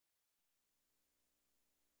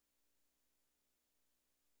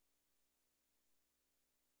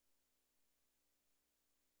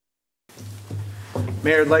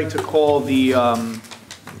Mayor, I'd like to call the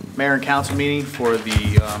Mayor and Council meeting for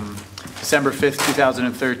the December 5th,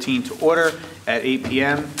 2013 to order at 8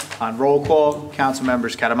 p.m. On roll call, Council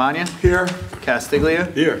members Catamagna. Here.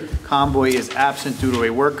 Castiglia. Here. Conboy is absent due to a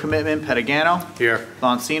work commitment. Petagano. Here.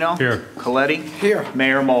 Boncino. Here. Coletti. Here.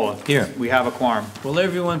 Mayor Mola. Here. We have a quorum. Will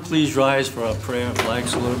everyone please rise for our prayer and flag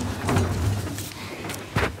salute?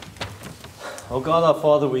 Oh God, our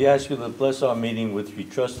Father, we ask you to bless our meeting with we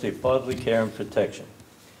trust your fatherly care and protection.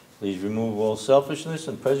 Please remove all selfishness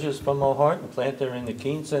and prejudice from our heart and plant therein a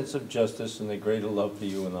keen sense of justice and a greater love for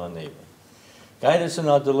you and our neighbor. Guide us in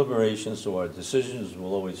our deliberations so our decisions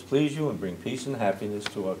will always please you and bring peace and happiness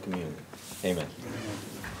to our community. Amen.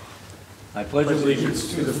 I pledge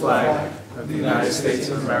allegiance to the flag of the United States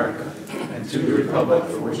of America and to the republic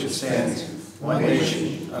for which it stands, one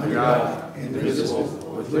nation, under God, indivisible,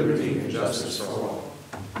 with liberty and justice for all.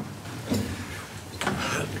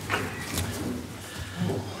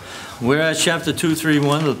 Whereas Chapter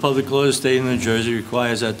 231 of the Public Law of the State of New Jersey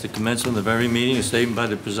requires that the commencement of every meeting is stated by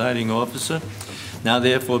the presiding officer. Now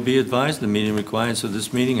therefore be advised, the meeting requirements of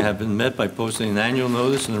this meeting have been met by posting an annual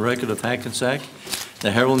notice in the Record of Hackensack,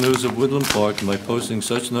 the Herald News of Woodland Park, and by posting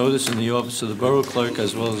such notice in the office of the Borough Clerk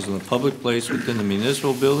as well as in a public place within the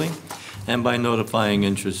municipal building, and by notifying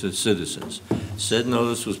interested citizens. Said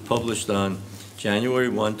notice was published on January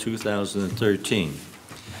 1, 2013.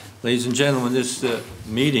 Ladies and gentlemen, this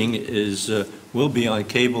meeting will be on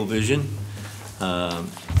Cablevision,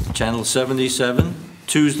 Channel 77,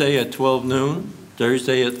 Tuesday at 12 noon,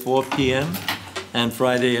 Thursday at 4 p.m., and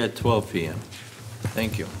Friday at 12 p.m.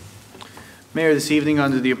 Thank you. Mayor, this evening,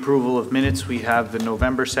 under the approval of minutes, we have the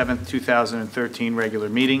November 7th, 2013 regular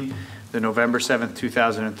meeting, the November 7th,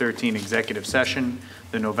 2013 executive session,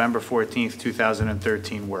 the November 14th,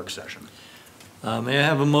 2013 work session. May I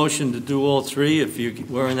have a motion to do all three? If you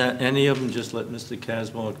weren't at any of them, just let Mr.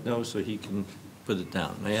 Casmark know so he can put it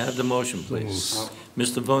down. May I have the motion, please?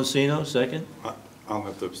 Mr. Boncino, second? I'll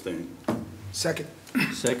have to abstain. Second.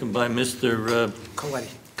 Second by Mr. Coletti.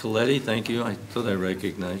 Coletti, thank you. I thought I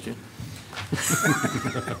recognized you.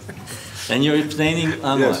 And you're abstaining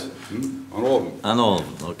on Yes, what? on all of them. On all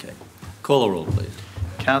of them, okay. Call a roll, please.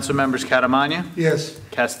 Council members Catamagna. Yes.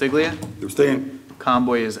 Castiglia. Abstain.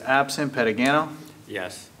 Conboy is absent. Petagano.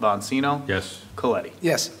 Yes. Boncino. Yes. Coletti.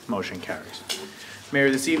 Yes. Motion carries.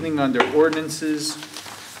 Mayor, this evening under ordinances,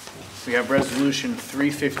 we have Resolution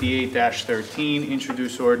 358-13,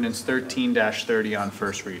 introduce ordinance 13-30 on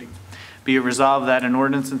first reading. Be it resolved that an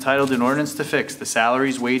ordinance entitled An Ordinance to Fix the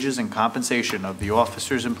Salaries, Wages, and Compensation of the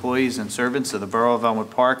Officers, Employees, and Servants of the Borough of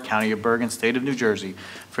Elmwood Park, County of Bergen, State of New Jersey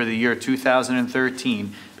for the year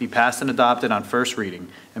 2013 be passed and adopted on first reading,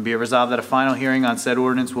 and be it resolved that a final hearing on said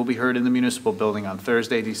ordinance will be heard in the municipal building on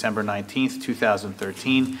Thursday, December 19th,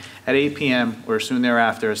 2013 at 8 p.m. or soon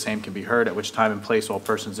thereafter, as same can be heard, at which time and place all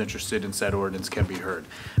persons interested in said ordinance can be heard.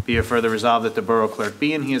 Be it further resolved that the Borough Clerk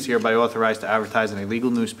be and he is hereby authorized to advertise in a legal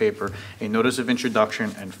newspaper a notice of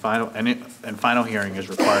introduction and final hearing is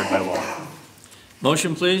required by law.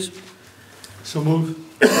 Motion, please. So moved.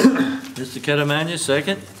 Mr. Catamagna,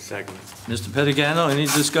 second. Second. Mr. Petagano, any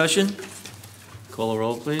discussion? Call a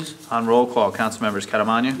roll, please. On roll call, council members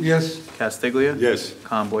Catamagna. Yes. Castiglia. Yes.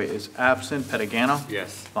 Conboy is absent. Petagano.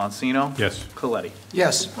 Yes. Boncino. Yes. Coletti.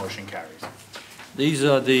 Yes. Motion carries. These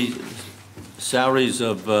are the salaries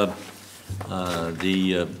of the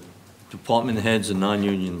department heads and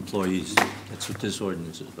non-union employees. That's what this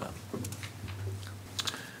ordinance is about.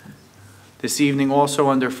 This evening, also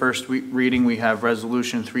under first reading, we have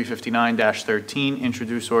Resolution 359-13,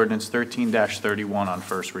 introduce ordinance 13-31 on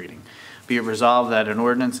first reading. Be it resolved that an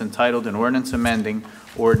ordinance entitled An Ordinance Amending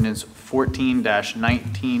Ordinance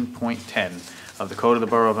 14-19.10 of the Code of the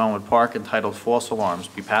Borough of Elmwood Park entitled False Alarms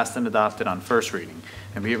be passed and adopted on first reading.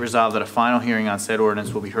 And be it resolved that a final hearing on said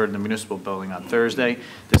ordinance will be heard in the municipal building on Thursday,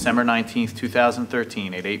 December 19th,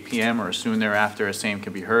 2013 at 8 p.m. or as soon thereafter as same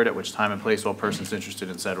can be heard, at which time and place all persons interested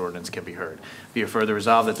in said ordinance can be heard. Be it further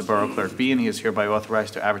resolved that the Borough Clerk be and he is hereby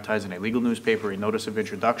authorized to advertise in a legal newspaper a notice of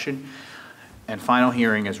introduction and final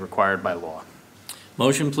hearing is required by law.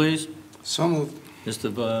 Motion, please. So moved.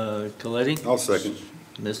 Mr. Coletti. I'll second.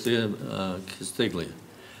 Mr. Castiglia.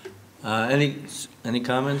 Any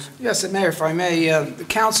comments? Yes, Mayor, if I may, the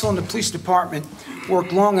council and the police department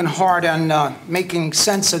worked long and hard on making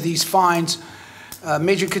sense of these fines.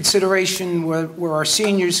 Major consideration were our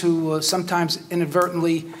seniors who sometimes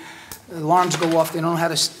inadvertently, alarms go off, they don't know how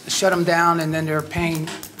to shut them down, and then they're paying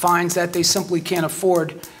fines that they simply can't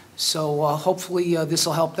afford. So hopefully this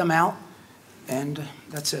will help them out, and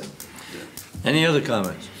that's it. Any other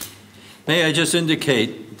comments? May I just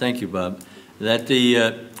indicate, thank you, Bob, that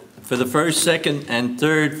the For the first, second, and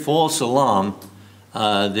third false alarm,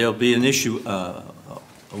 there'll be an issue, a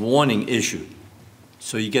warning issued.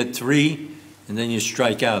 So you get 3, and then you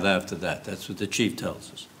strike out after that. That's what the chief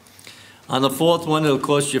tells us. On the fourth one, it'll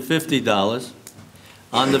cost you $50.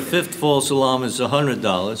 On the fifth false alarm, it's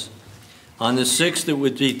 $100. On the sixth, it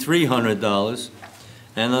would be $300.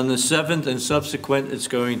 And on the seventh and subsequent, it's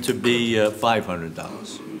going to be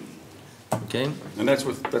 $500. Okay? And that's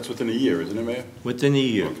within a year, isn't it, Mayor? Within a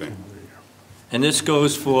year. Okay. And this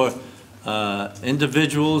goes for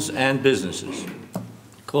individuals and businesses.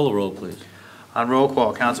 Call the roll, please. On roll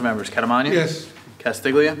call, council members Catamania? Yes.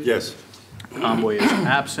 Castiglia? Yes. Conboy is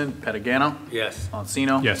absent. Petagano? Yes.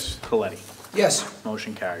 Monsino? Yes. Coletti? Yes.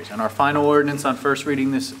 Motion carries. And our final ordinance on first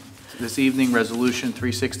reading this evening, Resolution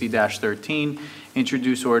 360-13,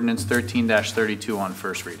 introduce ordinance 13-32 on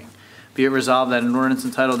first reading. Be it resolved that an ordinance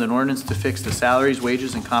entitled "An Ordinance to Fix the Salaries,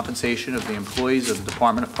 Wages, and Compensation of the Employees of the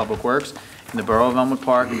Department of Public Works in the Borough of Elmwood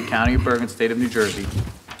Park in the County of Bergen, State of New Jersey,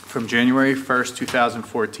 from January 1st,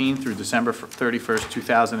 2014 through December 31st,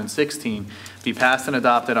 2016, be passed and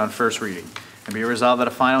adopted on first reading. And be it resolved that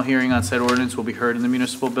a final hearing on said ordinance will be heard in the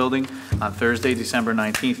municipal building on Thursday, December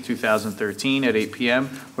 19th, 2013, at 8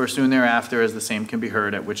 p.m. or soon thereafter, as the same can be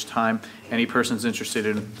heard, at which time any persons interested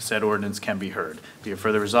in said ordinance can be heard. Be it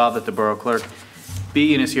further resolved that the Borough Clerk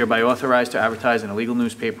be and is hereby authorized to advertise in a legal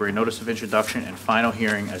newspaper a notice of introduction and final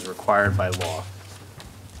hearing as required by law.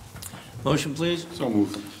 Motion, please. So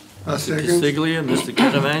moved. Mr. Second. Stiglia, Mr.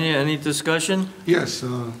 Catamania, any discussion? Yes,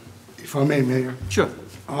 if I may, Mayor. Sure.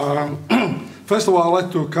 First of all, I'd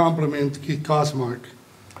like to compliment Keith Kosmark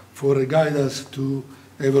for guiding us to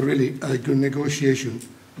have a really good negotiation with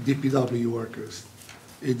DPW workers.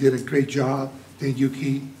 He did a great job. Thank you,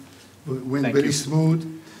 Keith. It went Thank very you.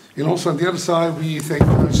 smooth. And also on the other side, we thank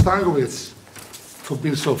Stangovitz for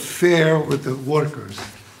being so fair with the workers.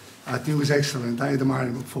 I think it was excellent. I admire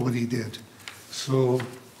him for what he did. So,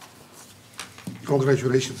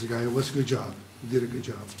 congratulations, guy. It was a good job. You did a good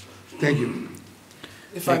job. Thank you.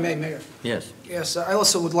 If I may, Mayor. Yes. Yes, I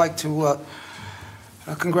also would like to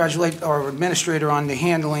congratulate our administrator on the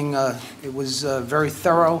handling. It was very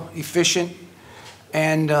thorough, efficient,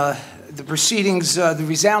 and the proceedings, the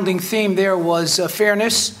resounding theme there was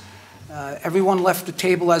fairness. Everyone left the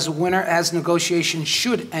table as a winner, as negotiations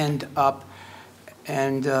should end up,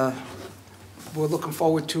 and we're looking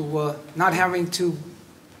forward to not having to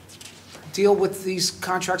deal with these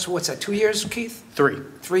contracts for, what's that, 2 years, Keith? 3.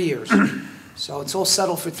 3 years. So it's all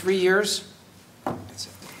settled for 3 years. That's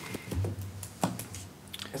it.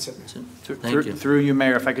 That's it. Thank you. Through you,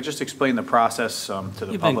 Mayor, if I could just explain the process to the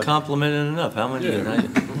You've been public. complimented enough. How many?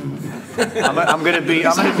 I'm going to be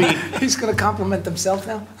He's going to compliment himself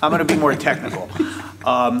now? I'm going to be more technical.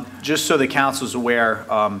 Just so the council's aware,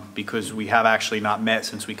 because we have actually not met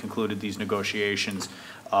since we concluded these negotiations,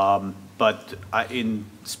 but in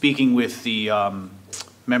speaking with the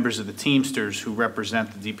members of the Teamsters who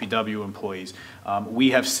represent the DPW employees,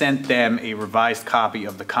 we have sent them a revised copy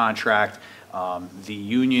of the contract. The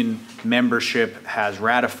union membership has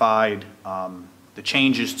ratified the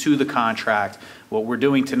changes to the contract. What we're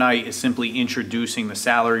doing tonight is simply introducing the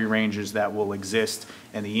salary ranges that will exist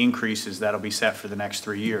and the increases that'll be set for the next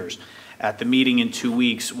 3 years. At the meeting in 2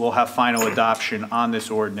 weeks, we'll have final adoption on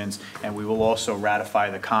this ordinance, and we will also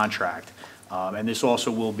ratify the contract. And this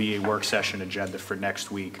also will be a work session agenda for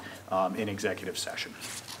next week in executive session.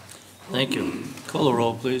 Thank you. Call the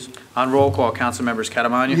roll, please. On roll call, council members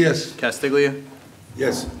Catamania? Yes. Castiglia?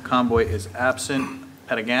 Yes. Conboy is absent.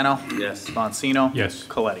 Petagano? Yes. Monsino? Yes.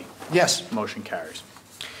 Coletti? Yes. Motion carries.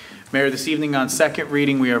 Mayor, this evening on second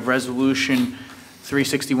reading, we have Resolution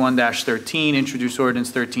 361-13, introduce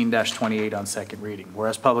ordinance 13-28 on second reading.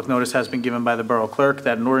 Whereas public notice has been given by the Borough Clerk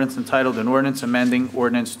that an ordinance entitled "An Ordinance Amending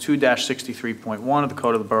Ordinance 2-63.1 of the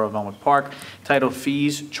Code of the Borough of Elmwood Park," titled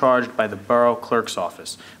 "Fees Charged by the Borough Clerk's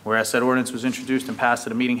Office." Whereas said ordinance was introduced and passed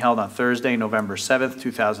at a meeting held on Thursday, November 7th,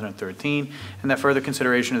 2013, and that further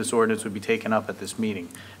consideration of this ordinance would be taken up at this meeting.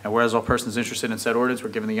 And whereas all persons interested in said ordinance were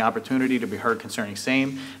given the opportunity to be heard concerning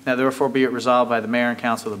same, now therefore be it resolved by the Mayor and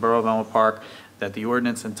Council of the Borough of Elmwood Park that the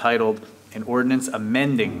ordinance entitled "An Ordinance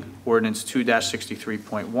Amending Ordinance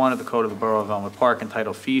 2-63.1 of the Code of the Borough of Elmwood Park,"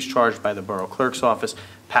 entitled "Fees Charged by the Borough Clerk's Office,"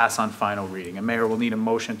 pass on final reading. And Mayor will need a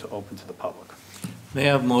motion to open to the public. May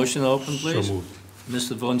I have a motion to open, please? So moved.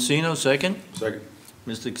 Mr. Monsino, second. Second.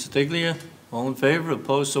 Mr. Castiglia, all in favor,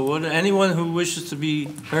 opposed, so ordered. Anyone who wishes to be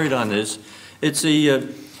heard on this, it's the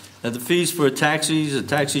fees for taxis, a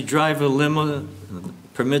taxi driver, limo,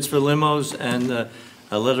 permits for limos, and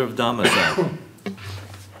a letter of domicile.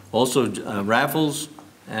 Also raffles,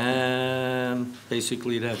 and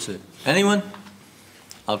basically that's it. Anyone?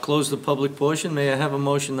 I'll close the public portion. May I have a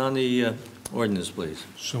motion on the ordinance, please?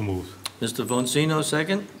 So moved. Mr. Voncino,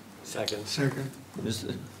 second? Second.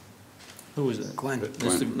 Mr. Who was that? Glenn.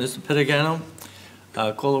 Mr. Pettigano?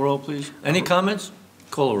 Call the roll, please. Any comments?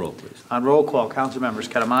 Call the roll, please. On roll call, council members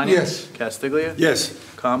Catamania? Yes. Castiglia? Yes.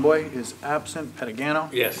 Conboy is absent.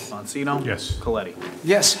 Pettigano? Yes. Monsino? Yes. Coletti?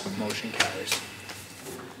 Yes. Motion carries.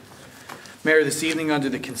 Mayor, this evening, under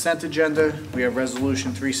the consent agenda, we have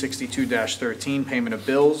Resolution 362-13, payment of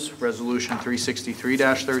bills, Resolution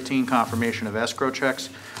 363-13, confirmation of escrow checks,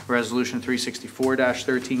 Resolution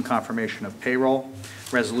 364-13, confirmation of payroll,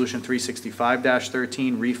 Resolution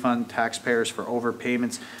 365-13, refund taxpayers for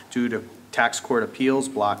overpayments due to tax court appeals,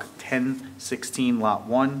 Block 1016, Lot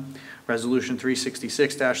 1, Resolution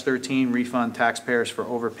 366-13, refund taxpayers for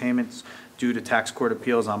overpayments due to tax court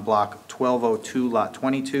appeals on Block 1202, Lot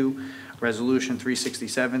 22, Resolution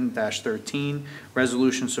 367-13,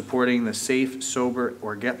 resolution supporting the Safe, Sober,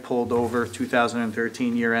 or Get Pulled Over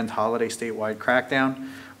 2013 year-end holiday statewide crackdown,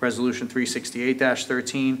 Resolution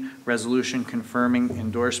 368-13, resolution confirming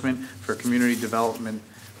endorsement for community development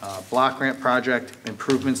block grant project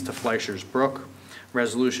improvements to Fleischer's Brook,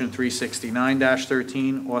 Resolution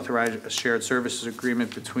 369-13, authorize a shared services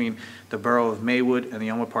agreement between the Borough of Maywood and the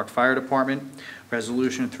Elmwood Park Fire Department.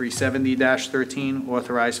 Resolution 370-13,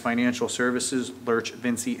 authorize financial services, Lurch,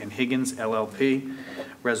 Vinci, and Higgins, LLP.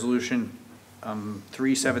 Resolution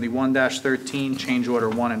 371-13, change order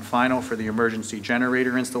 1 and final for the emergency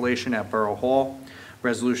generator installation at Borough Hall.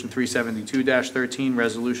 Resolution 372-13,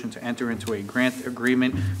 resolution to enter into a grant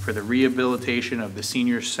agreement for the rehabilitation of the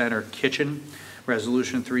senior center kitchen.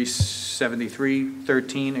 Resolution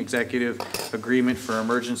 373-13, executive agreement for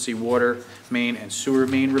emergency water main and sewer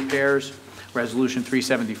main repairs. Resolution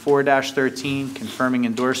 374-13, confirming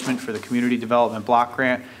endorsement for the community development block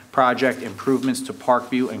grant project improvements to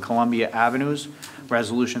Parkview and Columbia Avenues.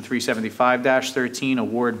 Resolution 375-13,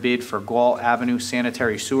 award bid for Gall Avenue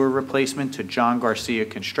sanitary sewer replacement to John Garcia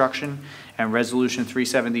Construction. And Resolution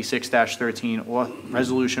 376-13,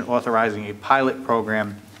 resolution authorizing a pilot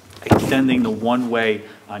program extending the one-way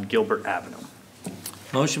on Gilbert Avenue.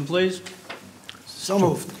 Motion, please. So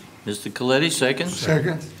moved. Mr. Coletti, second.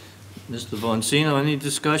 Second. Mr. Voncino, any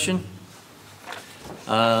discussion?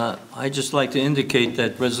 I'd just like to indicate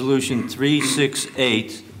that Resolution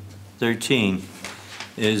 368-13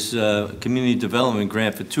 is a community development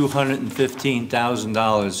grant for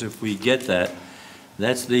 $215,000 if we get that.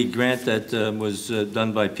 That's the grant that was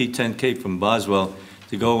done by P10K from Boswell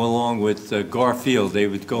to go along with Garfield. They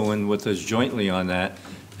would go in with us jointly on that.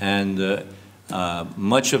 And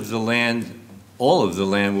much of the land, all of the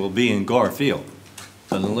land will be in Garfield.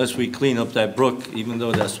 But unless we clean up that brook, even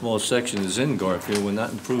though that small section is in Garfield, we're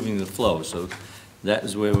not improving the flow. So that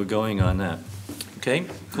is where we're going on that. Okay?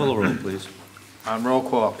 Call the roll, please. On roll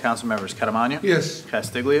call, council members Catamania? Yes.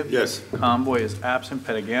 Castiglia? Yes. Conboy is absent.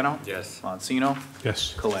 Pettigano? Yes. Monsino?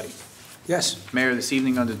 Yes. Coletti? Yes. Mayor, this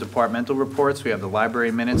evening under departmental reports, we have the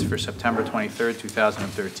library minutes for September 23rd,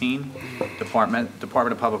 2013, Department of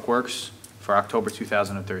Public Works for October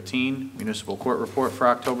 2013, Municipal Court report for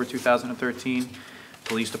October 2013,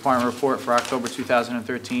 Police Department report for October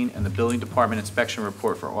 2013, and the Building Department inspection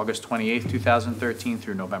report for August 28th, 2013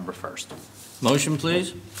 through November 1st. Motion,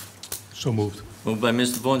 please. So moved. Moved by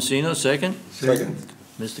Mr. Voncino, second. Second.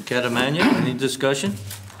 Mr. Catamagna, any discussion?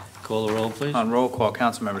 Call the roll, please. On roll call,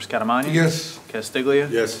 council members Catamania? Yes. Castiglia?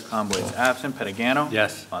 Yes. Conboy is absent. Pettigano?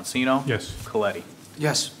 Yes. Monsino? Yes. Coletti?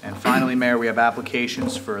 Yes. And finally, Mayor, we have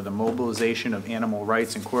applications for the mobilization of Animal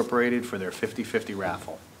Rights Incorporated for their 50/50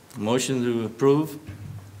 raffle. Motion to approve,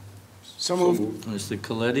 So moved. Mr.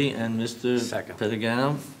 Coletti and Mr. Second.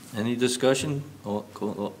 Pettigano. Any discussion? Call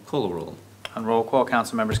the roll. On roll call,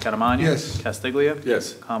 council members Catamania? Yes. Castiglia?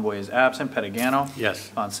 Yes. Conboy is absent. Pettigano?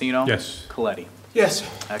 Yes. Monsino? Yes. Coletti? Yes.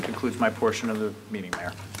 That concludes my portion of the meeting,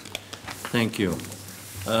 Mayor. Thank you.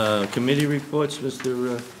 Committee reports,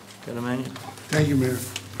 Mr. Catamagna? Thank you, Mayor.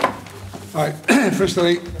 All right,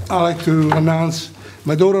 firstly, I'd like to announce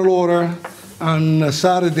my daughter Laura on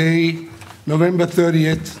Saturday, November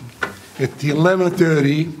 30th, at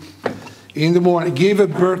 11:30 in the morning, gave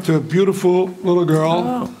birth to a beautiful little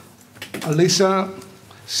girl, Alyssa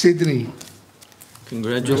Sidney.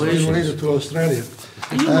 Congratulations. Related to Australia.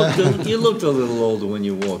 You looked a little older when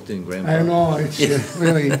you walked in, Grandpa. I know, it's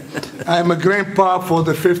really, I'm a grandpa for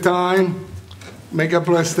the 5th time. May God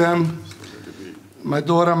bless them. My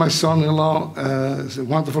daughter, my son-in-law is a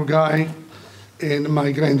wonderful guy, and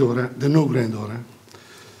my granddaughter, the new granddaughter.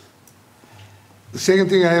 The second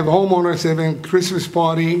thing, I have homeowners having a Christmas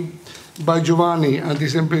party by Giovanni on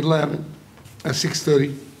December 11th at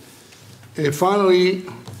 6:30. And finally,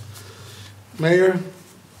 Mayor,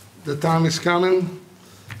 the time is coming.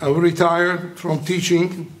 I will retire from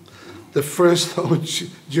teaching the 1st of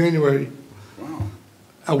January. Wow.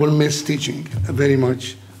 I will miss teaching very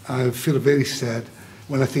much. I feel very sad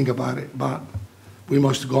when I think about it, but we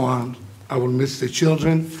must go on. I will miss the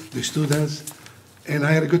children, the students, and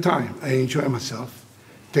I had a good time. I enjoy myself.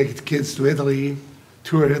 Take the kids to Italy,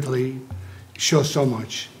 tour Italy, show so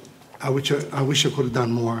much. I wish I could have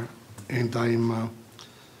done more, and I'm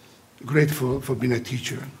grateful for being a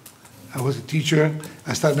teacher. I was a teacher.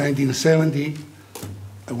 I started in 1970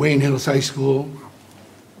 at Wayne Hills High School.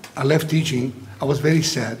 I left teaching. I was very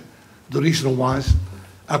sad. The reason was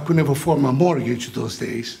I couldn't afford my mortgage those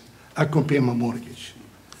days. I couldn't pay my mortgage.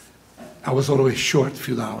 I was always short a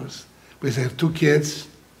few dollars because I have 2 kids.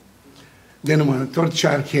 Then when the 3rd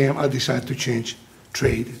child came, I decided to change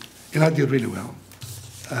trade, and I did really well.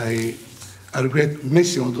 I regret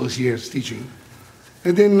missing all those years teaching.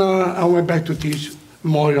 And then I went back to teach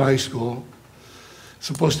Memorial High School.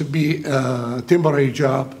 Supposed to be a temporary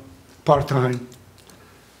job, part-time.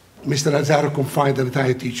 Mr. Lazzaro couldn't find a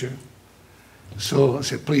retired teacher. So I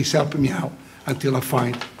said, please help me out until I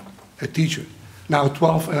find a teacher. Now,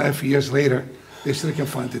 12 and a half years later, they still can't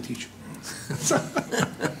find a teacher.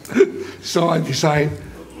 So I decided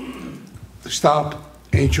to stop,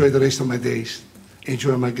 enjoy the rest of my days,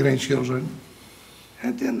 enjoy my grandchildren,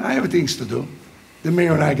 and then I have things to do. The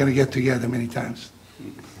mayor and I are going to get together many times.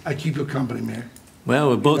 I keep you company, Mayor. Well,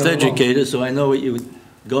 we're both Never long. educated, so I know what you're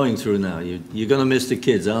going through now. You're going to miss the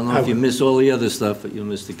kids. I don't know I if you will. miss all the other stuff, but you'll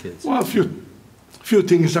miss the kids. Well, a few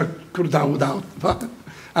things I could have done without, but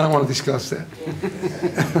I don't want to discuss that.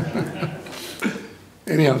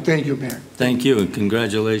 Anyhow, thank you, Mayor. Thank you, and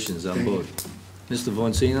congratulations on both. Mr.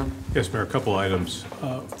 Voncino? Yes, Mayor, a couple items.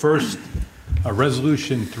 First,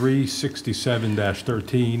 Resolution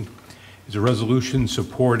 367-13 is a resolution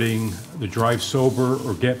supporting the Drive Sober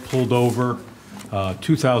or Get Pulled Over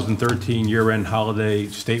 2013 year-end holiday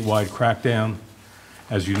statewide crackdown.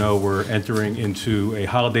 As you know, we're entering into a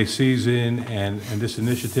holiday season, and this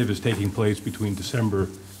initiative is taking place between December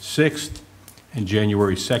 6th and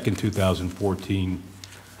January 2nd, 2014.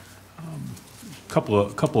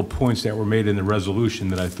 Couple of points that were made in the resolution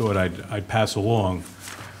that I thought I'd pass along.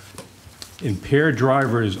 Impaired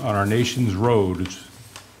drivers on our nation's roads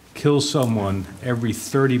kill someone every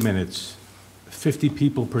 30 minutes, 50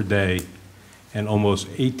 people per day, and almost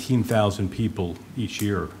 18,000 people each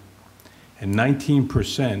year. And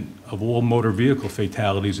 19% of all motor vehicle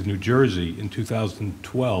fatalities in New Jersey in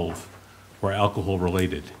 2012 were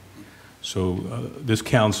alcohol-related. So this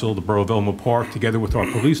council, the Borough of Elmwood Park, together with our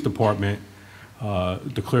police department,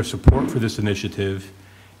 declare support for this initiative,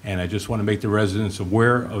 and I just want to make the residents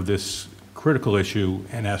aware of this critical issue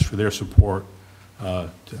and ask for their support to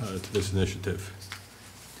this initiative.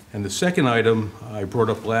 And the second item I brought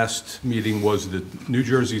up last meeting was the New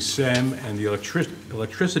Jersey SEM and the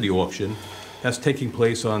electricity auction. That's taking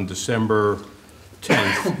place on December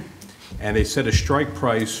 10th, and they set a strike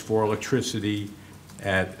price for electricity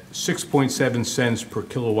at 6.7 cents per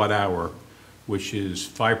kilowatt hour, which is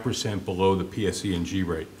 5% below the PSE&G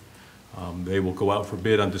rate. They will go out for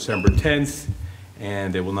bid on December 10th,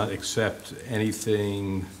 and they will not accept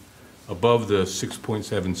anything above the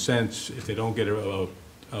 6.7 cents. If they don't get a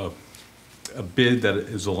bid that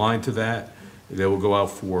is aligned to that, they will go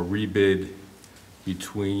out for rebid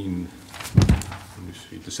between, let me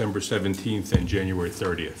see, December 17th and January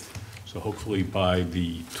 30th. So hopefully by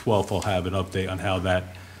the 12th, I'll have an update on how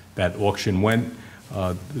that auction went.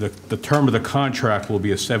 The term of the contract will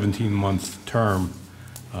be a 17-month term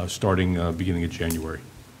starting beginning of January.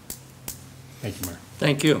 Thank you, Mayor.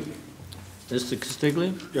 Thank you. Mr.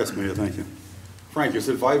 Castiglia? Yes, Mayor, thank you. Frank, you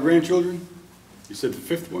said 5 grandchildren? You said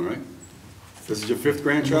the 5th one, right? This is your 5th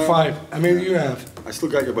grandchild? 5. How many do you have? I still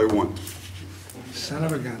got you by 1. Son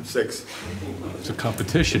of a gun. 6. It's a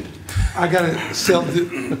competition. I gotta sell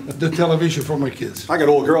the television for my kids. I got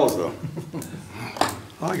all girls, though.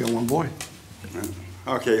 I got 1 boy.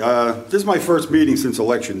 Okay, this is my first meeting since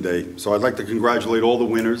Election Day, so I'd like to congratulate all the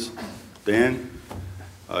winners. Dan,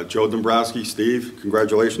 Joe Dombrowski, Steve,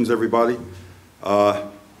 congratulations, everybody.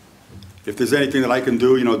 If there's anything that I can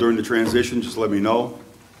do, during the transition, just let me know.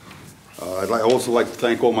 I'd also like to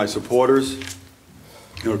thank all my supporters,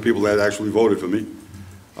 the people that actually voted for me.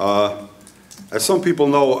 As some people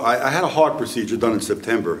know, I had a heart procedure done in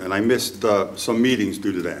September, and I missed some meetings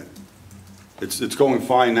due to that. It's going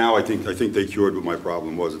fine now. I think they cured what my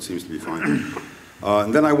problem was. It seems to be fine.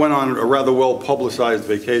 And then I went on a rather well-publicized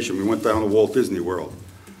vacation. We went down to Walt Disney World.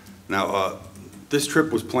 Now, this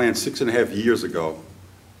trip was planned 6.5 years ago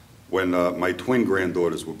when my twin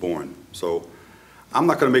granddaughters were born. So I'm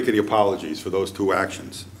not going to make any apologies for those 2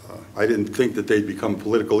 actions. I didn't think that they'd become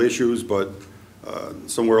political issues, but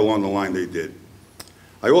somewhere along the line they did.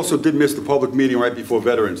 I also did miss the public meeting right before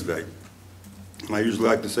Veterans Day. And I usually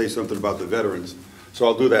like to say something about the veterans, so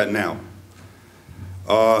I'll do that now.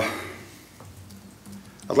 I'd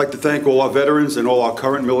like to thank all our veterans and all our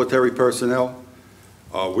current military personnel.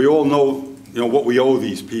 We all know, what we owe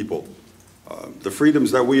these people. The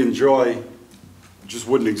freedoms that we enjoy just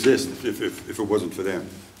wouldn't exist if it wasn't for them.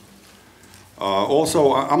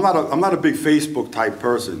 Also, I'm not a big Facebook type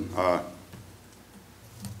person.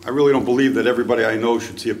 I really don't believe that everybody I know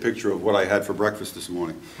should see a picture of what I had for breakfast this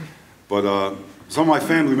morning. But some of my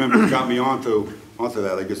family members got me onto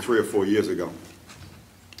that, I guess 3 or 4 years ago.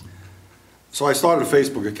 So I started a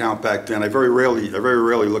Facebook account back then. I very rarely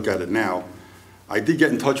look at it now. I did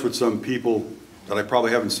get in touch with some people that I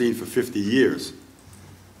probably haven't seen for 50 years.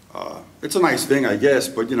 It's a nice thing, I guess,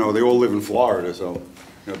 but they all live in Florida, so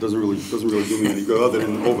it doesn't really do me any good other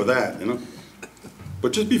than over that,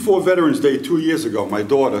 But just before Veterans Day 2 years ago, my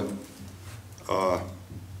daughter,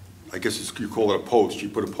 I guess you call it a post. She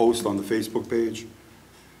put a post on the Facebook page.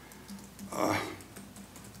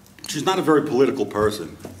 She's not a very political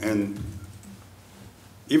person, and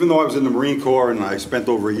even though I was in the Marine Corps and I spent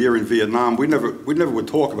over a year in Vietnam, we never would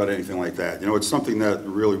talk about anything like that. It's something that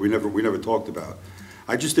really we never talked about.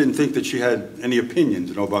 I just didn't think that she had any opinions,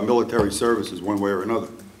 about military services one way or another.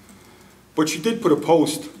 But she did put a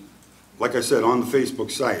post, like I said, on the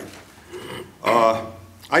Facebook site.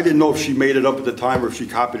 I didn't know if she made it up at the time or if she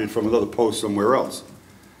copied it from another post somewhere else.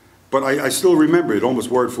 But I still remember it almost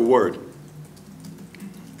word for word.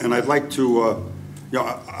 And I'd like to,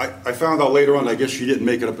 I found out later on, I guess she didn't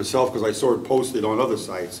make it up herself because I saw it posted on other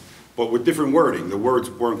sites, but with different wording. The words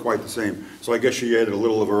weren't quite the same. So I guess she added a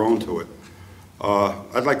little of her own to it.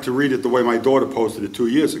 I'd like to read it the way my daughter posted it 2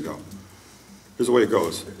 years ago. Here's the way it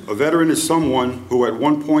goes. A veteran is someone who at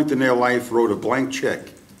one point in their life wrote a blank check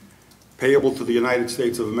payable to the United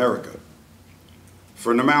States of America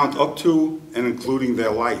for an amount up to and including their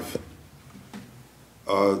life.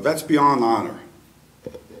 That's beyond honor.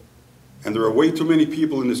 And there are way too many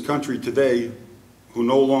people in this country today who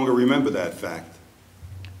no longer remember that fact.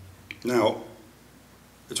 Now,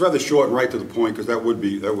 it's rather short and right to the point because that would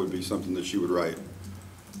be something that she would write.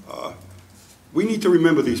 We need to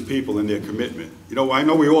remember these people and their commitment. I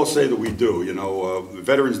know we all say that we do.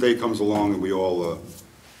 Veterans Day comes along and we all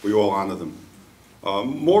honor them.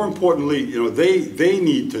 More importantly, they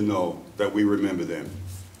need to know that we remember them.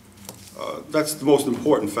 That's the most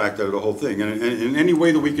important fact out of the whole thing. And in any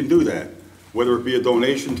way that we can do that, whether it be a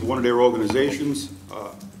donation to one of their organizations,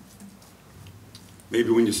 maybe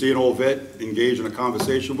when you see an old vet, engage in a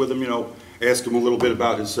conversation with him, ask him a little bit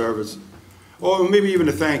about his service. Or maybe even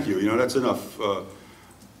a thank you, that's enough.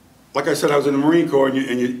 Like I said, I was in the Marine Corps,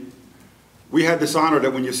 and we had this honor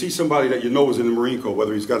that when you see somebody that you know is in the Marine Corps,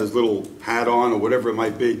 whether he's got his little hat on or whatever it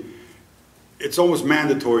might be, it's almost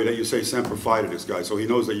mandatory that you say Semper Fi to this guy, so he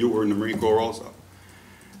knows that you were in the Marine Corps also.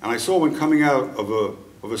 And I saw one coming out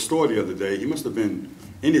of a store the other day. He must have been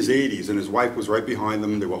in his 80s, and his wife was right behind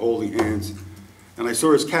them. They were holding hands. And I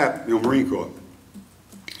saw his cap, Marine Corps.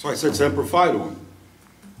 So I said Semper Fi to him.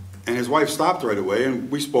 And his wife stopped right away,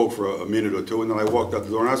 and we spoke for a minute or two, and then I walked out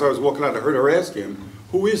the door. And as I was walking out, I heard her ask him,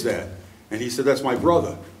 "Who is that?" And he said, "That's my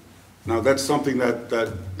brother." Now, that's something that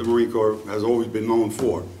the Marine Corps has always been known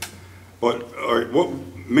for. But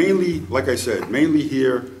mainly, like I said, mainly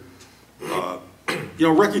here,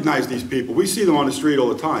 recognize these people. We see them on the street all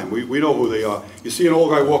the time. We know who they are. You see an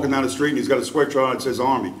old guy walking down the street, and he's got a sweatshirt on that says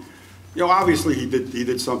Army. Obviously he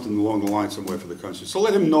did something along the line somewhere for the country. So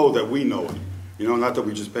let him know that we know him. Not that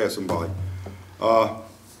we just pass him by.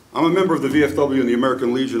 I'm a member of the VFW and the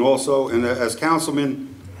American Legion also, and as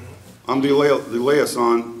councilman, I'm the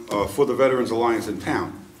liaison for the Veterans Alliance in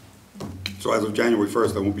town. So as of January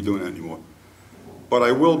 1st, I won't be doing that anymore. But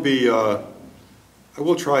I will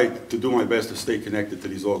try to do my best to stay connected to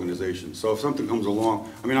these organizations. So if something comes along,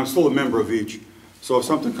 I'm still a member of each, so if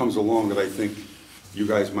something comes along that I think you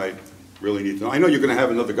guys might really need to know. I know you're going to have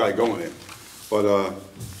another guy going there, but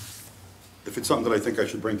if it's something that I think I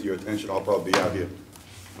should bring to your attention, I'll probably be out here.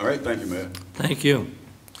 All right, thank you, Mayor. Thank you.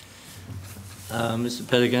 Mr.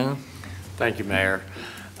 Pedigano? Thank you, Mayor.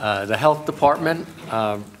 The Health Department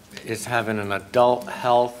is having an adult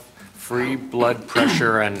health free blood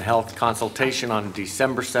pressure and health consultation on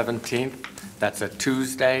December 17th. That's a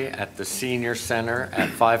Tuesday at the Senior Center at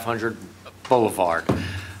 500 Boulevard.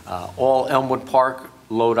 All Elmwood Park,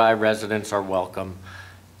 Lodi residents are welcome.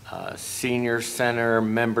 Senior Center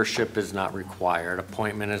membership is not required.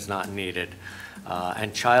 Appointment is not needed.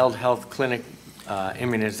 And Child Health Clinic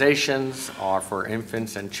Immunizations are for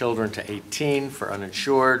infants and children to 18 for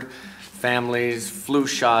uninsured, families, flu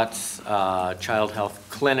shots, child health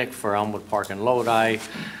clinic for Elmwood Park and Lodi,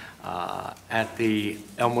 at the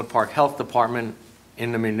Elmwood Park Health Department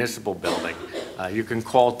in the municipal building. You can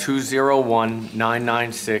call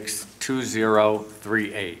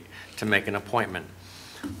 201-996-2038 to make an appointment.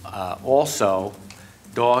 Also,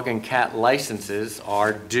 dog and cat licenses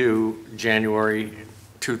are due January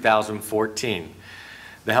 2014.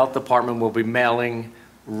 The health department will be mailing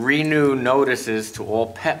renew notices to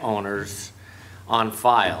all pet owners on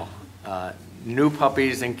file. New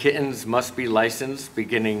puppies and kittens must be licensed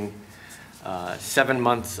beginning 7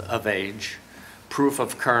 months of age. Proof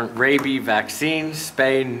of current rabies vaccine,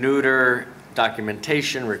 spay, neuter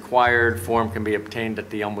documentation required. Form can be obtained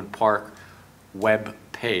at the Elmwood Park web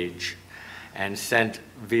page and sent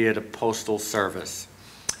via the postal service.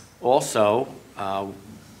 Also,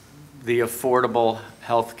 the Affordable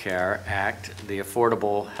Health Care Act, the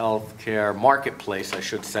Affordable Health Care Marketplace, I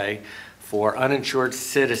should say, for uninsured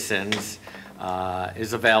citizens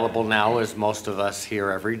is available now, as most of us hear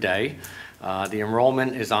every day. The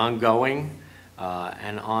enrollment is ongoing,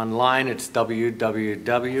 and online it's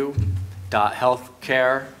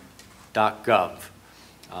www.healthcare.gov.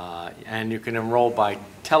 And you can enroll by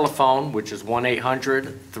telephone, which is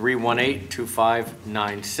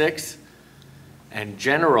 1-800-318-2596. And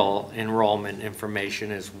general enrollment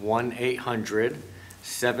information is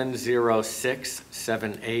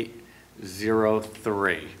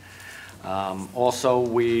 1-800-706-7803. Also,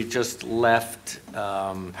 we just left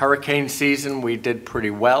hurricane season. We did pretty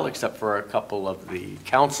well, except for a couple of the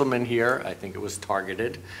councilmen here. I think it was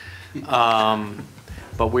targeted.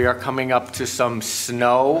 But we are coming up to some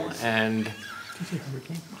snow, and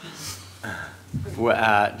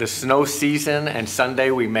the snow season, and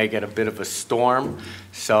Sunday we may get a bit of a storm.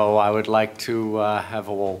 So I would like to have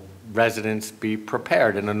all residents be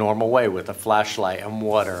prepared in a normal way with a flashlight and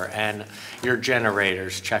water and your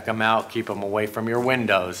generators. Check them out, keep them away from your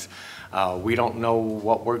windows. We don't know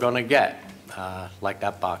what we're going to get, like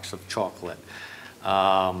that box of chocolate.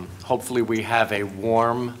 Hopefully we have a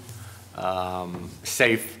warm,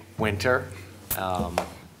 safe winter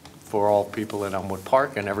for all people in Elmwood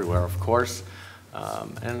Park and everywhere, of course.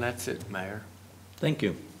 And that's it, Mayor. Thank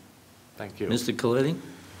you. Thank you. Mr. Coletti?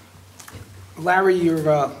 Larry,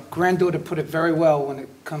 your granddaughter put it very well when it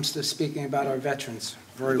comes to speaking about our veterans.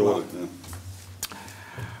 Very well. Yeah.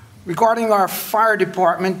 Regarding our fire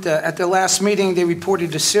department, at their last meeting, they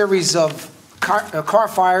reported a series of car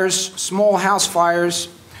fires, small house fires.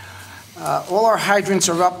 All our hydrants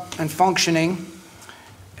are up and functioning.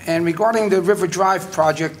 And regarding the River Drive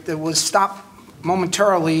project, that was stopped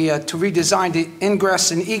momentarily to redesign the ingress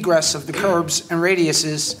and egress of the curbs and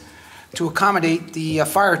radiuses to accommodate the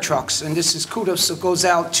fire trucks. And this is kudos that goes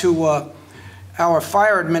out to our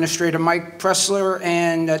fire administrator, Mike Pressler,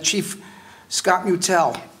 and Chief Scott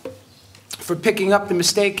Mutel for picking up the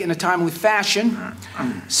mistake in a timely fashion,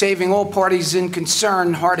 saving all parties in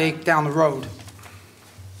concern heartache down the road.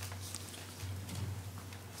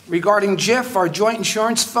 Regarding JIF, our joint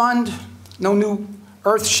insurance fund, no new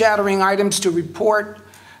earth-shattering items to report.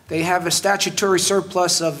 They have a statutory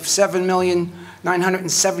surplus of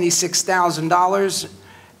 $7,976,000,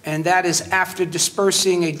 and that is after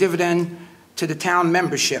dispersing a dividend to the town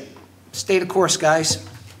membership. Stay the course, guys.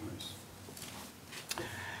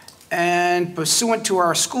 And pursuant to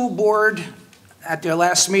our school board, at their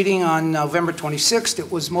last meeting on November 26th,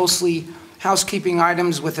 it was mostly housekeeping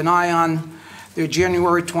items with an eye on their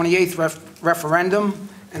January 28th referendum.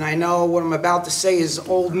 And I know what I'm about to say is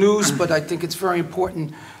old news, but I think it's very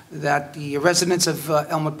important that the residents of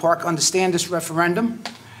Elmwood Park understand this referendum.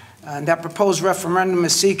 And that proposed referendum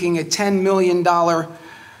is seeking a $10 million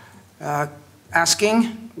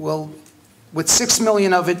asking, with $6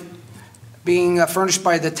 million of it being furnished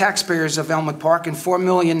by the taxpayers of Elmwood Park, and $4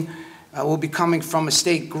 million will be coming from a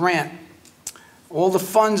state grant. All the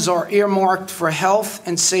funds are earmarked for health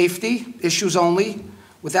and safety issues only,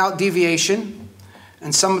 without deviation,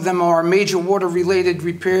 and some of them are major water-related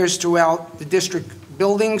repairs throughout the district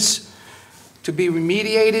buildings to be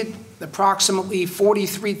remediated, approximately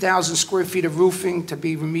 43,000 square feet of roofing to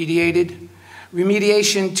be remediated,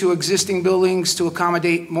 remediation to existing buildings to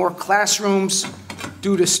accommodate more classrooms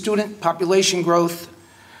due to student population growth.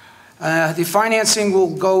 The financing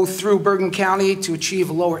will go through Bergen County to achieve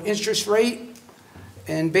a lower interest rate,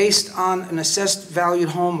 and based on an assessed valued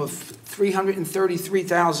home of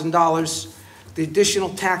 $333,000, the additional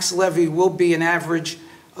tax levy will be an average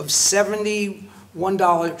of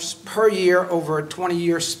 $71 per year over a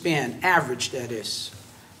 20-year span, average that is.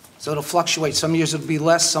 so it'll fluctuate. Some years it'll be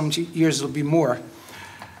less, some years it'll be more.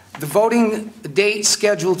 The voting date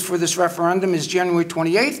scheduled for this referendum is January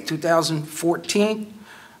 28th, 2014.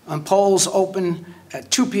 Polls open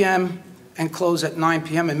at 2 p.m. and close at 9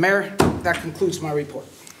 p.m. And Mayor, that concludes my report.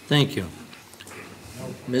 Thank you.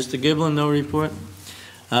 Mr. Giblin, no report?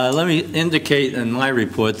 Let me indicate in my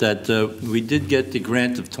report that we did get the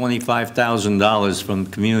grant of $25,000 from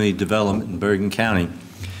Community Development in Bergen County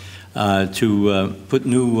to put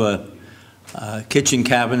new kitchen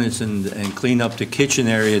cabinets and clean up the kitchen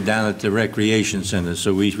area down at the recreation center.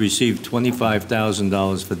 So we received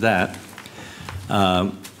 $25,000 for that.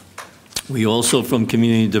 We also, from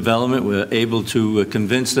Community Development, were able to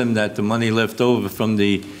convince them that the money left over from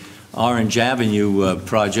the Orange Avenue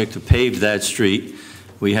project to pave that street,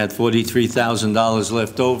 we had $43,000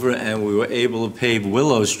 left over, and we were able to pave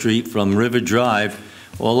Willow Street from River Drive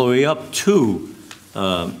all the way up to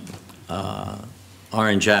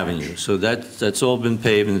Orange Avenue. So that's all been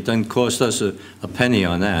paved, and it doesn't cost us a penny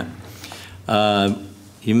on that.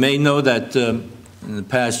 You may know that in the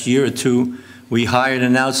past year or two, we hired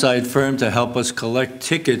an outside firm to help us collect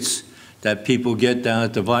tickets that people get down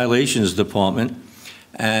at the violations department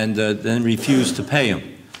and then refuse to pay them.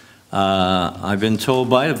 I've been told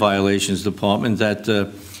by the violations department that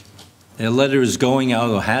a letter is going out,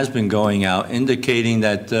 or has been going out, indicating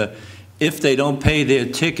that if they don't pay their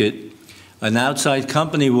ticket, an outside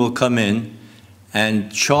company will come in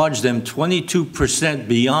and charge them 22%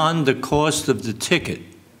 beyond the cost of the ticket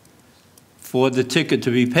for the ticket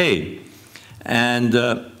to be paid. And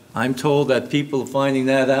I'm told that people are finding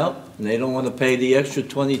that out, and they don't want to pay the extra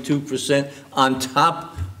 22% on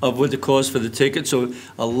top of what the cost for the ticket. So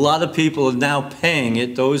a lot of people are now paying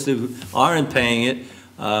it. Those who aren't paying it,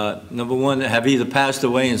 number one, have either passed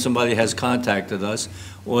away and somebody has contacted us,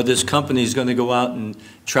 or this company is going to go out and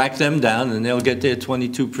track them down, and they'll get their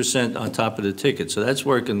 22% on top of the ticket. So that's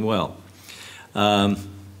working well.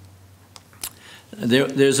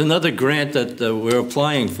 There's another grant that we're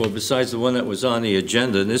applying for besides the one that was on the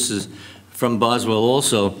agenda, and this is from Boswell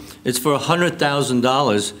also. It's for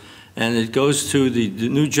 $100,000, and it goes to the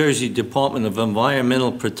New Jersey Department of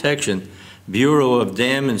Environmental Protection, Bureau of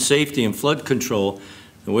Dam and Safety and Flood Control.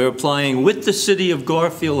 And we're applying with the city of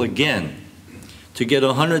Garfield again to get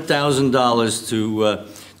 $100,000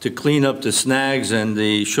 to clean up the snags and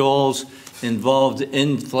the shoals involved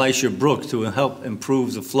in Fleischer Brook to help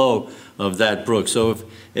improve the flow of that brook. So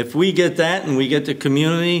if we get that and we get the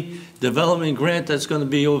community development grant, that's going to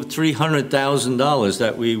be over $300,000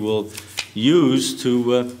 that we will use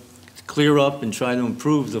to clear up and try to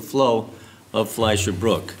improve the flow of Fleischer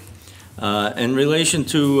Brook. In relation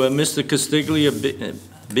to Mr. Castiglia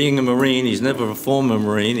being a Marine, he's never a former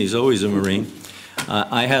Marine, he's always a Marine.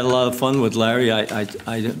 I had a lot of fun with Larry. I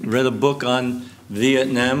read a book on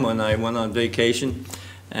Vietnam when I went on vacation,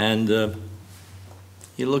 and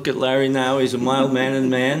you look at Larry now, he's a mild-mannered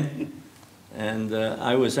man, and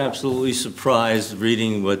I was absolutely surprised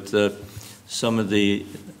reading what some of the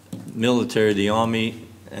military, the Army,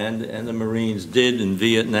 and the Marines did in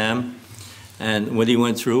Vietnam, and what he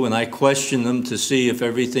went through, and I questioned him to see if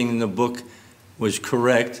everything in the book was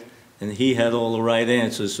correct, and he had all the right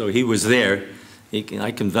answers, so he was there.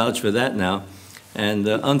 I can vouch for that now. And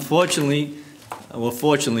unfortunately, well,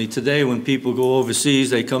 fortunately, today when people go overseas,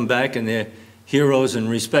 they come back and they're heroes and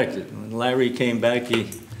respected. When Larry came back, he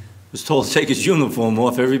was told to take his uniform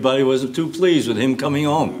off. Everybody wasn't too pleased with him coming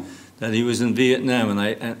home, that he was in Vietnam. And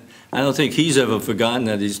I don't think he's ever forgotten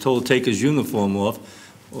that he's told to take his uniform off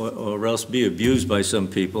or else be abused by some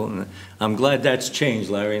people. And I'm glad that's changed,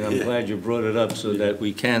 Larry, and I'm glad you brought it up so that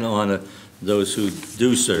we can honor those who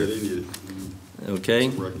do serve. Okay?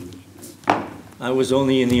 I was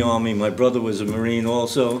only in the Army. My brother was a Marine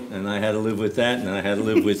also, and I had to live with that, and I had to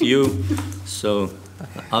live with you. So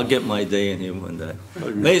I'll get my day in here one day.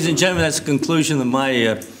 Ladies and gentlemen, that's the conclusion of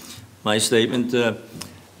my statement.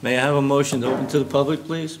 May I have a motion to open to the public,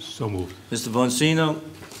 please? So moved. Mr. Boncino?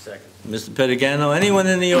 Second. Mr. Pedigano? Anyone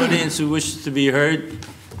in the audience who wishes to be heard?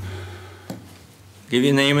 Give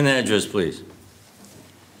your name and address, please.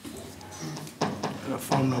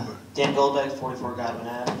 Phone number. Dan Goldbeck, 44 Godwin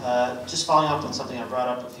Ave. Just following up on something I brought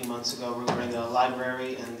up a few months ago regarding the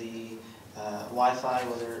library and the Wi-Fi.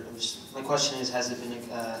 My question is, has it been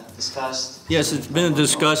discussed? Yes, it's been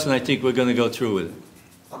discussed, and I think we're going to go through with it.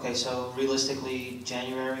 Okay, so realistically,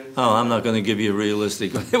 January? Oh, I'm not going to give you a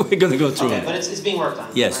realistic. We're going to go through okay, it. But it's being worked on.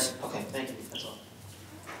 Yes. Right? Okay, thank you. That's all.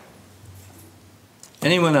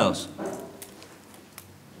 Anyone else?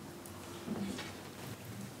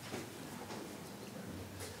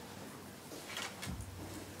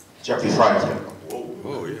 Jeffrey Fryer.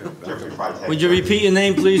 Oh, yeah. Jeffrey Freitag. Would you repeat your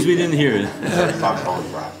name, please? We didn't hear it. 35 Holland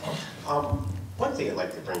Drive. One thing I'd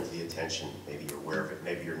like to bring to the attention, maybe you're aware of it,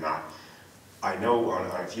 maybe you're not. I know on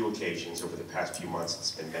a few occasions over the past few months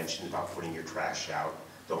it's been mentioned about putting your trash out.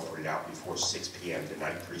 Don't put it out before 6 p.m. the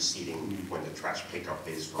night preceding when the trash pickup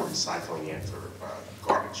is for recycling and for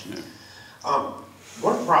garbage.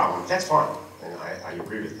 One problem, that's fine, and I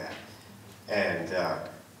agree with that. And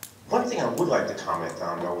one thing I would like to comment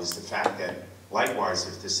on, though, is the fact that, likewise,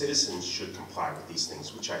 if the citizens should comply with these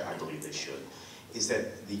things, which I believe they should, is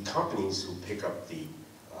that the companies who pick up the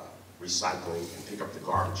recycling and pick up the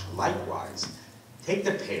garbage, likewise, take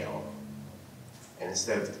the pail, and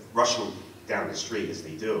instead of rushing down the street as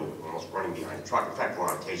they do, almost running behind the truck, in fact, on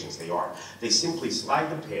occasions they are, they simply slide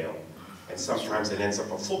the pail, and sometimes it ends up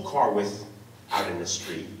a full car width out in the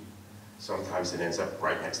street. Sometimes it ends up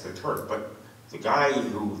right next to the curb. But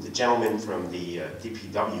the gentleman from the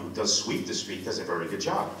DPW who does sweep the street does a very good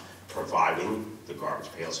job providing the garbage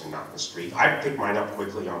pails are not in the street. I pick mine up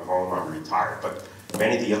quickly, I'm home, I'm retired, but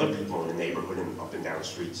many of the other people in the neighborhood and up and down the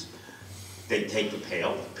streets, they take the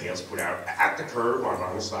pail's put out at the curb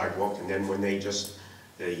on the sidewalk, and then when the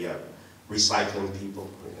recycling people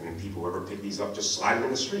and people who ever pick these up just slide them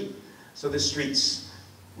in the street. So the streets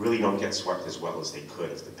really don't get swept as well as they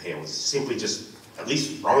could if the pail was simply just at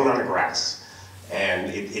least thrown on the grass. And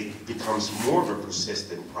it becomes more of a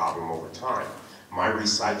persistent problem over time. My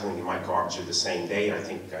recycling and my garbage are the same day. I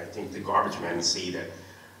think the garbage men see that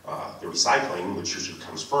the recycling, which usually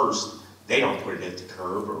comes first, they don't put it at the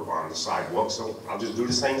curb or on the sidewalk, so I'll just do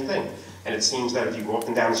the same thing. And it seems that if you go up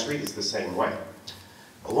and down the street, it's the same way.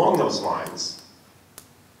 Along those lines,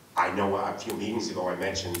 I know a few meetings ago I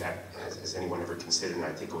mentioned that, has anyone ever considered, and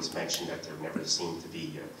I think it was mentioned that there never seemed to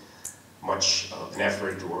be much of an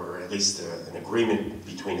effort, or at least an agreement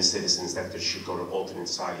between the citizens that there should go to alternate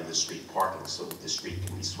side of the street parking so that the street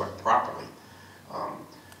can be swept properly.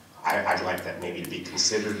 I'd like that maybe to be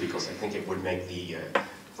considered, because I think it would make the,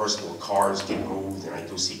 first of all, cars get moved, and I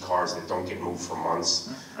do see cars that don't get moved for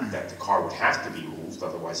months, that the car would have to be moved,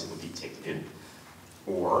 otherwise it would be ticketed.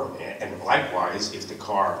 And likewise, if the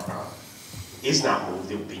car is not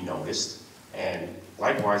moved, it would be noticed, and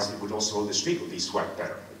likewise, it would also, the street would be swept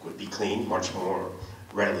better. It would be cleaned, much more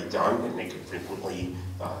readily done, and they could frequently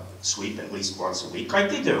sweep at least once a week, like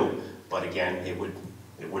they do, but again, it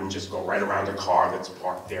wouldn't just go right around a car that's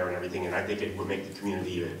parked there and everything, and I think it would make the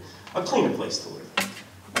community a cleaner place to live.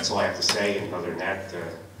 That's all I have to say, and other than that,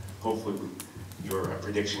 hopefully your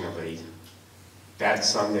prediction of a bad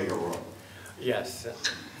Sunday are wrong. Yes.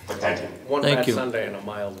 But thank you. One Thank bad you. Sunday and a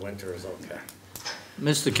mild winter is okay.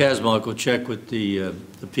 Mr. Kazmark will check with the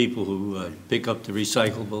people who pick up the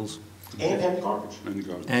recyclables. And garbage.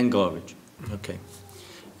 And garbage, okay.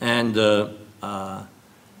 And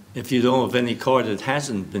if you know of any car that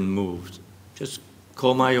hasn't been moved, just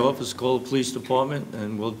call my office, call the police department,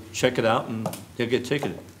 and we'll check it out, and they'll get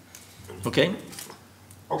ticketed. Okay?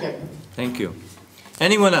 Okay. Thank you.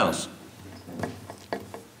 Anyone else?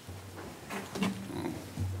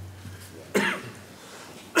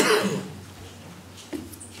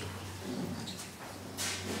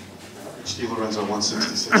 Steve Lorenzo,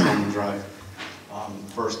 166 Holman Drive.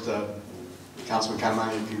 First, Councilman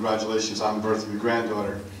Catamani, congratulations on the birth of your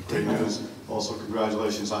granddaughter. Great news. Also,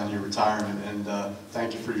 congratulations on your retirement, and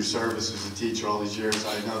thank you for your service as a teacher all these years.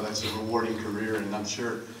 I know that's a rewarding career, and I'm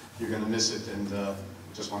sure you're going to miss it, and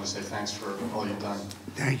just want to say thanks for all you've done.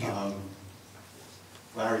 Thank you.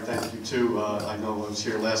 Larry, thank you too. I know I was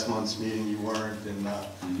here last month's meeting, you weren't, and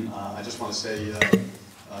I just want to say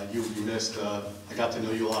you missed. I got to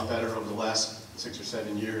know you a lot better over the last 6 or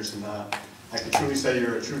 7 years, and I can truly say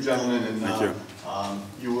you're a true gentleman, and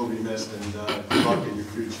you will be missed, and good luck in your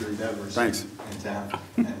future endeavors. Thanks. In town.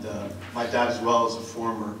 And my dad as well is a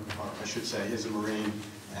former, or I should say, is a Marine,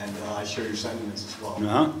 and I share your sentiments as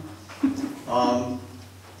well.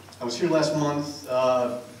 I was here last month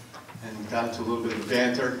and got into a little bit of a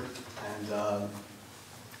banter, and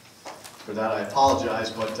for that I apologize,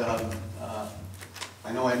 but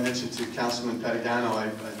I know I mentioned to Councilman Pettigano, I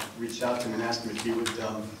reached out to him and asked him if he would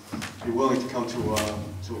be willing to come to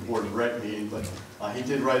a Board of Rec meeting, but he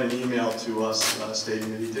did write an email to us stating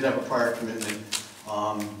that he did have a prior commitment,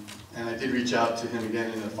 and I did reach out to him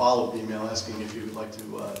again in a follow-up email asking if he would like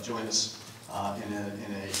to join us in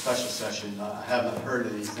a special session. I have not heard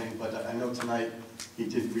anything, but I know tonight he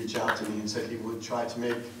did reach out to me and said he would try to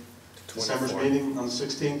make December's meeting on the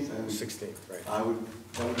 16th. And 16th, right.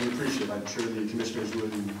 That would be appreciated. I'm sure the commissioners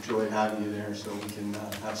would enjoy having you there so we can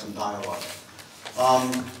have some dialogue.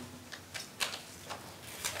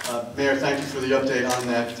 Mayor, thank you for the update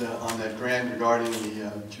on that grant regarding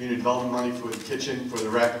the community development money for the kitchen, for the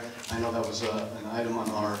rec. I know that was an item on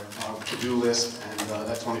our to-do list, and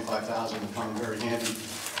that $25,000 will come very handy.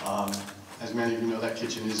 As many of you know, that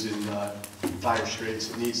kitchen is in dire straits.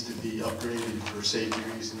 It needs to be upgraded for safety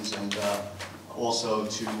reasons, and also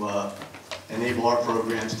to enable our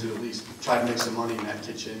programs to at least try to make some money in that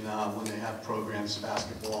kitchen when they have programs,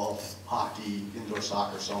 basketball, hockey, indoor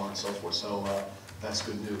soccer, so on and so forth. So that's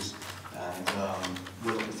good news, and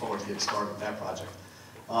we're looking forward to getting started with that project.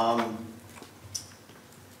 On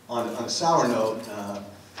a sour note,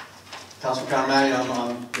 Councilman Caramani,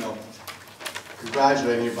 I'm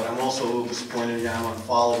congratulating you, but I'm also a little disappointed again. I want to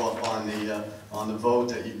follow up on the vote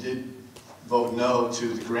that you did vote no to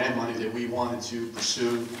the grant money that we wanted to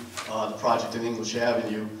pursue the project in English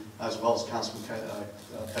Avenue, as well as Councilman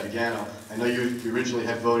Pettigano. I know you originally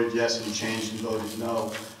had voted yes and you changed and voted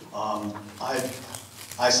no.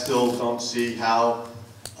 I still don't see how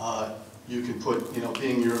you can put,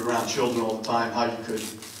 being you're around children all the time, how you could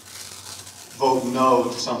vote no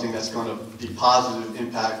to something that's going to be positive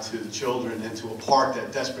impact to the children and to a park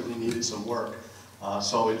that desperately needed some work.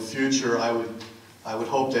 So in the future, I would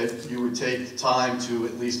hope that you would take the time to,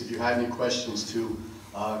 at least if you had any questions, to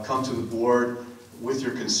come to the board with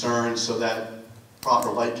your concerns so that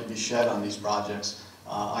proper light can be shed on these projects.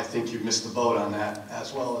 I think you missed the boat on that,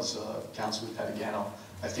 as well as Councilman Pettigano.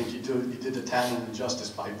 I think you did the town an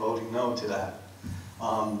injustice by voting no to that.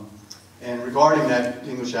 And regarding that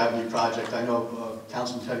English Avenue project, I know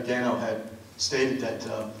Councilman Pettigano had stated that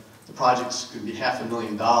the project's going to be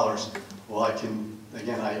 $500,000. Well, I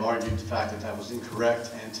argued the fact that that was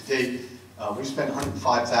incorrect, and to date, we spent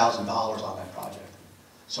 $105,000 on that project.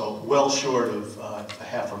 So well short of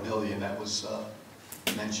 $500,000 that was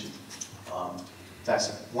mentioned. That's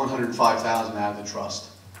 $105,000 out of the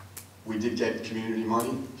trust. We did get community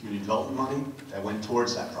money, community development money, that went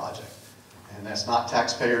towards that project. And that's not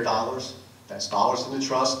taxpayer dollars, that's dollars in the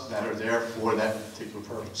trust that are there for that particular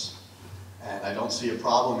purpose. And I don't see a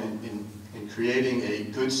problem in creating a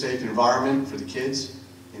good, safe environment for the kids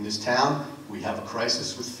in this town. We have a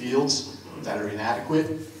crisis with fields that are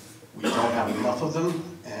inadequate. We don't have enough of them,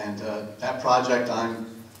 and that project,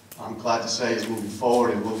 I'm glad to say, is moving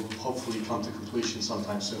forward and will hopefully come to completion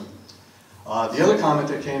sometime soon. The other comment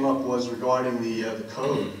that came up was regarding the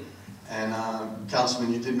code. And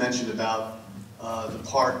Councilman, you did mention about the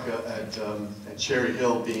park at Cherry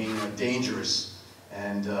Hill being dangerous.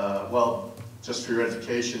 And well, just for your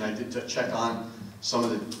edification, I did check on some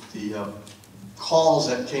of the calls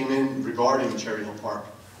that came in regarding Cherry Hill Park.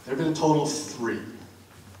 There have been a total of 3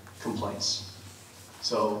 complaints.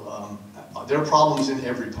 So there are problems in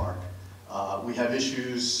every park. We have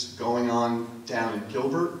issues going on down at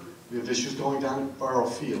Gilbert. We have issues going down at Borough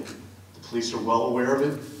Field. The police are well aware of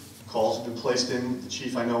it. Calls have been placed in. The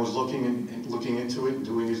chief, I know, is looking into it and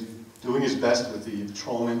doing his best with the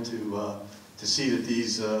patrolmen to see that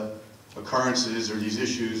these occurrences or these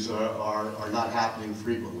issues are not happening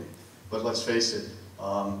frequently. But let's face it,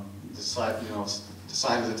 the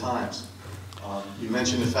sign of the times. You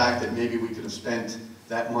mentioned the fact that maybe we could have spent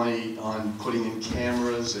that money on putting in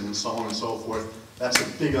cameras and so on and so forth. That's a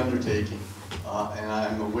big undertaking, and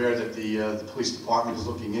I'm aware that the police department is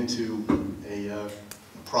looking into a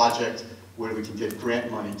project where we can get grant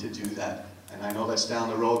money to do that. And I know that's down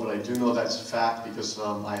the road, but I do know that's a fact because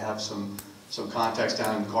I have some contacts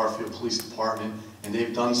down in the Garfield Police Department, and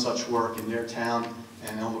they've done such work in their town,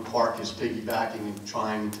 and Elmwood Park is piggybacking and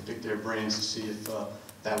trying to pick their brains to see if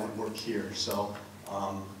that would work here. So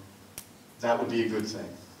that would be a good thing.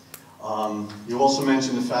 You also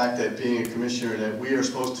mentioned the fact that being a commissioner that we are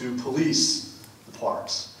supposed to police the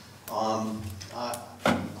parks.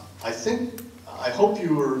 I hope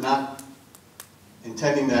you are not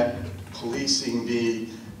intending that policing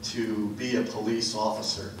to be a police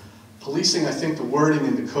officer. Policing, I think the wording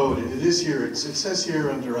in the code, and it is here, it says here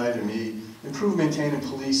under item E, improve, maintain, and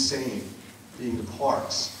police sane, being the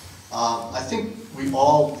parks. I think we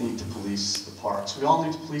all need to police the parks. We all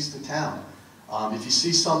need to police the town. If you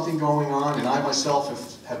see something going on, and I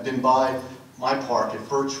myself have been by my park at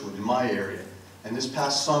Birchwood in my area, and this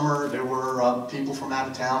past summer there were people from out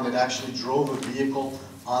of town that actually drove a vehicle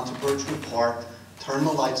onto Birchwood Park, turned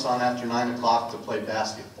the lights on after 9 o'clock to play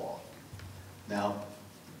basketball. Now,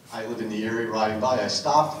 I live in the area riding by, I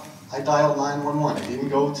stopped, I dialed 911. I didn't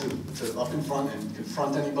go to up in front and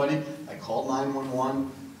confront anybody. I called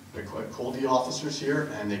 911, I called the officers here,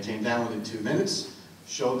 and they came down within 2 minutes,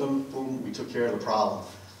 showed them, boom, we took care of the problem.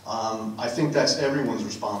 I think that's everyone's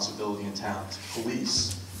responsibility in town, to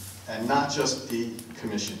police. and not just the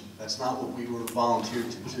commission. That's not what we were volunteered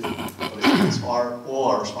to do, but it's all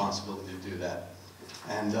our responsibility to do that.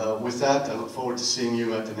 And with that, I look forward to seeing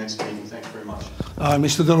you at the next meeting. Thank you very much.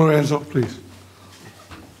 Mr. De Lorenzo, please.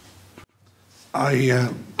 I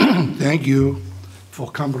thank you for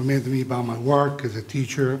complimenting me about my work as a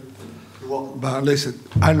teacher. You're welcome. But listen,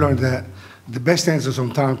 I learned that the best answer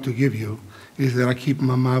sometimes to give you is that I keep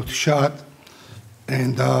my mouth shut,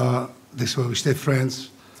 and this way we stay friends.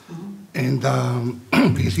 And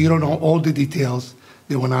because you don't know all the details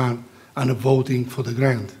that went on the voting for the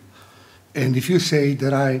grant. And if you say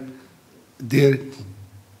that I did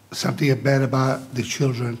something bad about the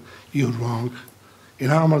children, you're wrong.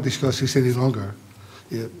 And I don't want to discuss this any longer,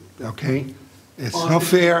 yeah, okay? It's not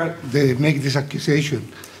fair they make this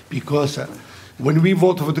accusation, because when we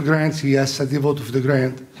voted for the grants, yes, I did vote for the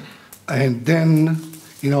grant, and then,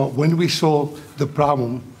 you know, when we saw the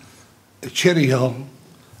problem at Cherry Hill,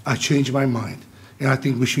 I changed my mind, and I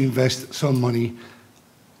think we should invest some money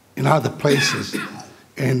in other places.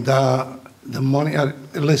 And the money,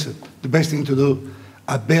 listen, the best thing to do,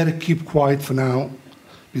 I better keep quiet for now,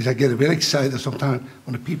 because I get very excited sometimes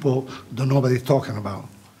when the people don't know what they're talking about.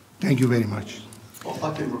 Thank you very much. Well, if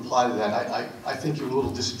I could reply to that, I think you're a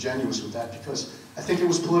little disingenuous with that, because I think it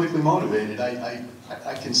was politically motivated.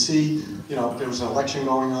 I can see, you know, there was an election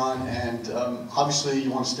going on, and obviously you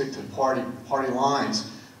want to stick to party lines,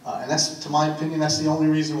 and that's, to my opinion, that's the only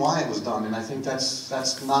reason why it was done. And I think that's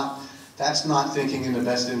not thinking in the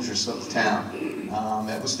best interest of the town.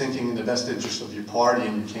 That was thinking in the best interest of your party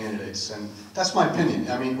and your candidates, and that's my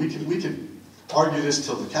opinion. I mean, we could argue this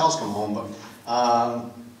till the cows come home, but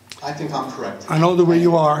I think I'm correct. I know the way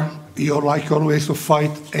you are. You like always to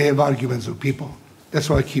fight and have arguments with people. That's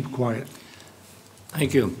why I keep quiet.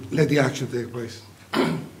 Thank you. Let the action take place.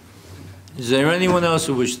 Is there anyone else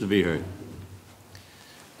who wishes to be heard?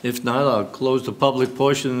 If not, I'll close the public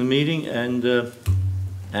portion of the meeting and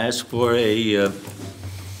ask for a,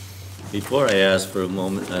 before I ask for a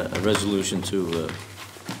moment, a resolution to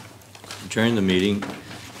adjourn the meeting.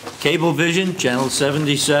 Cablevision, Channel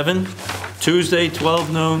 77, Tuesday,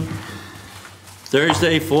 12 noon,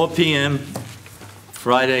 Thursday, 4 p.m.,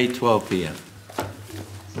 Friday, 12 p.m.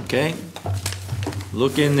 Okay?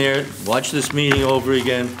 Look in there, watch this meeting over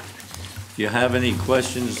again. If you have any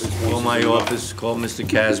questions, call my office, call Mr.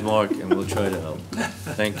 Kazmark, and we'll try to help.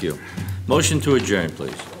 Thank you. Motion to adjourn,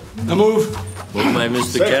 please. I move. Moved by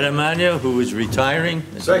Mr. Caramagna, who is retiring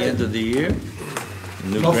at the end of the year.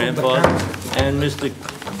 New grandfather. And Mr.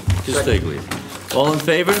 Castiglia. All in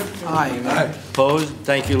favor? Aye. Opposed?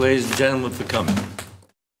 Thank you, ladies and gentlemen, for coming.